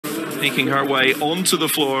making her way onto the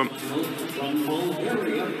floor.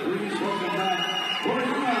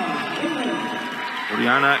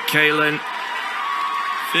 Boryana Kaleyn,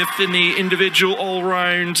 5th in the individual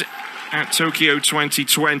all-round at Tokyo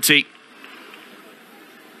 2020.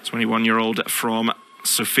 21-year-old from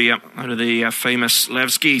Sofia, out of the famous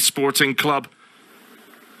Levski Sporting Club.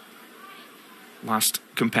 Last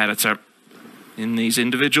competitor in these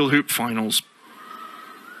individual hoop finals.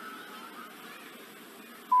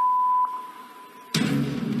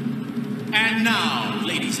 And now,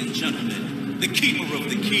 ladies and gentlemen, the keeper of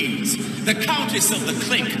the keys, the countess of the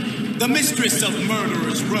clique, the mistress of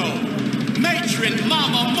Murderers Row, Matron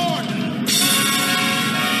Mama Morton.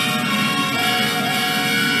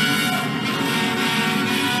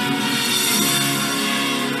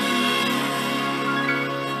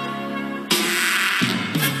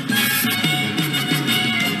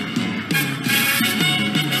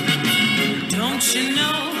 Don't you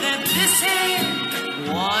know that this hair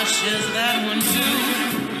washes that one too?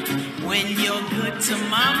 When you're good to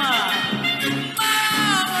mama,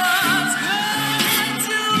 mama's good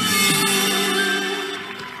to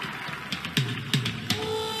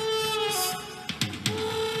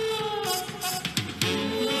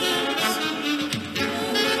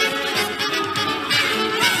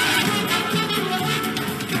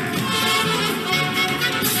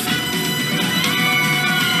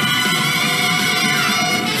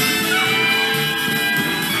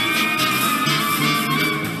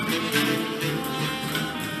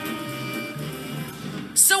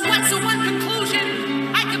So what's the one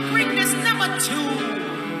conclusion I can bring this number to?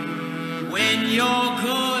 When you're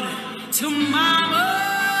good to mama,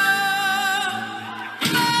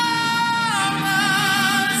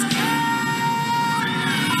 mama's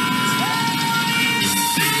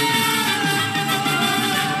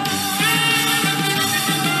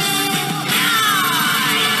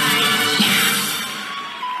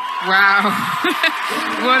Wow.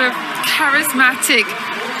 What a charismatic,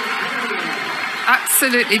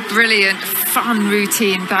 absolutely brilliant, fun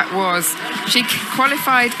routine that was. She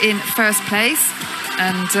qualified in first place,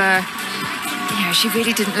 and she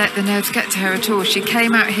really didn't let the nerves get to her at all. She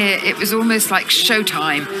came out here, it was almost like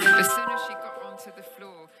showtime. As soon as she got onto the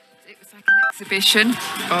floor, it was like an exhibition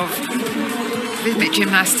of rhythmic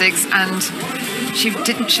gymnastics, and she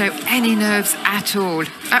didn't show any nerves at all.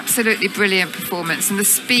 Absolutely brilliant performance, and the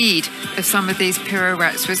speed of some of these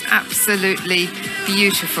pirouettes was absolutely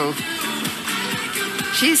beautiful.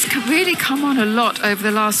 She's really come on a lot over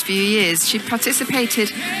the last few years. She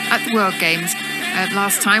participated at the World Games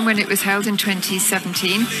last time when it was held in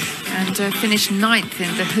 2017 and finished 9th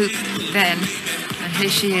in the hoop then. And here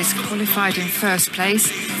she is, qualified in first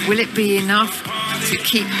place. Will it be enough to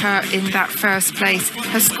keep her in that first place?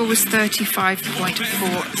 Her score was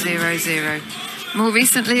 35.400. More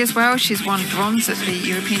recently as well, she's won bronze at the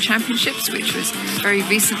European Championships, which was very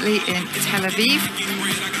recently in Tel Aviv.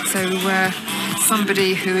 So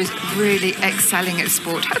somebody who is really excelling at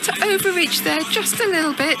sport. Had to overreach there just a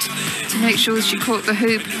little bit to make sure she caught the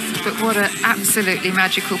hoop, but what an absolutely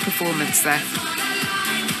magical performance there.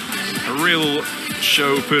 A real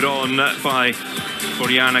show put on by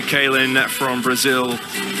Boryana Kaleyn from Brazil.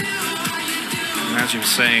 And as you were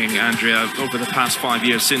saying, Andrea, over the past 5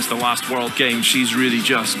 years since the last World Games, she's really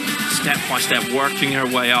just step by step working her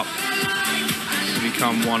way up to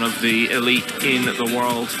become one of the elite in the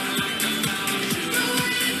world.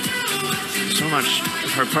 So much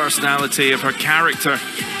of her personality, of her character,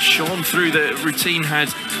 shone through. The routine had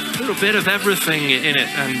a little bit of everything in it,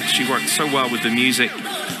 and she worked so well with the music.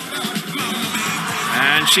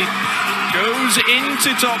 And she goes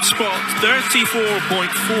into top spot,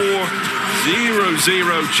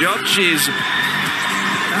 34.400. Judges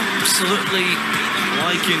absolutely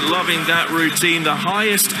loving that routine. The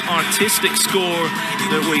highest artistic score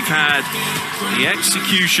that we've had. The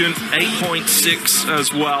execution, 8.6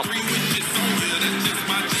 as well.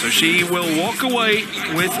 So she will walk away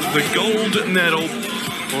with the gold medal.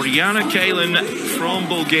 Boryana Kaleyn from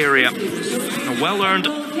Bulgaria. A well-earned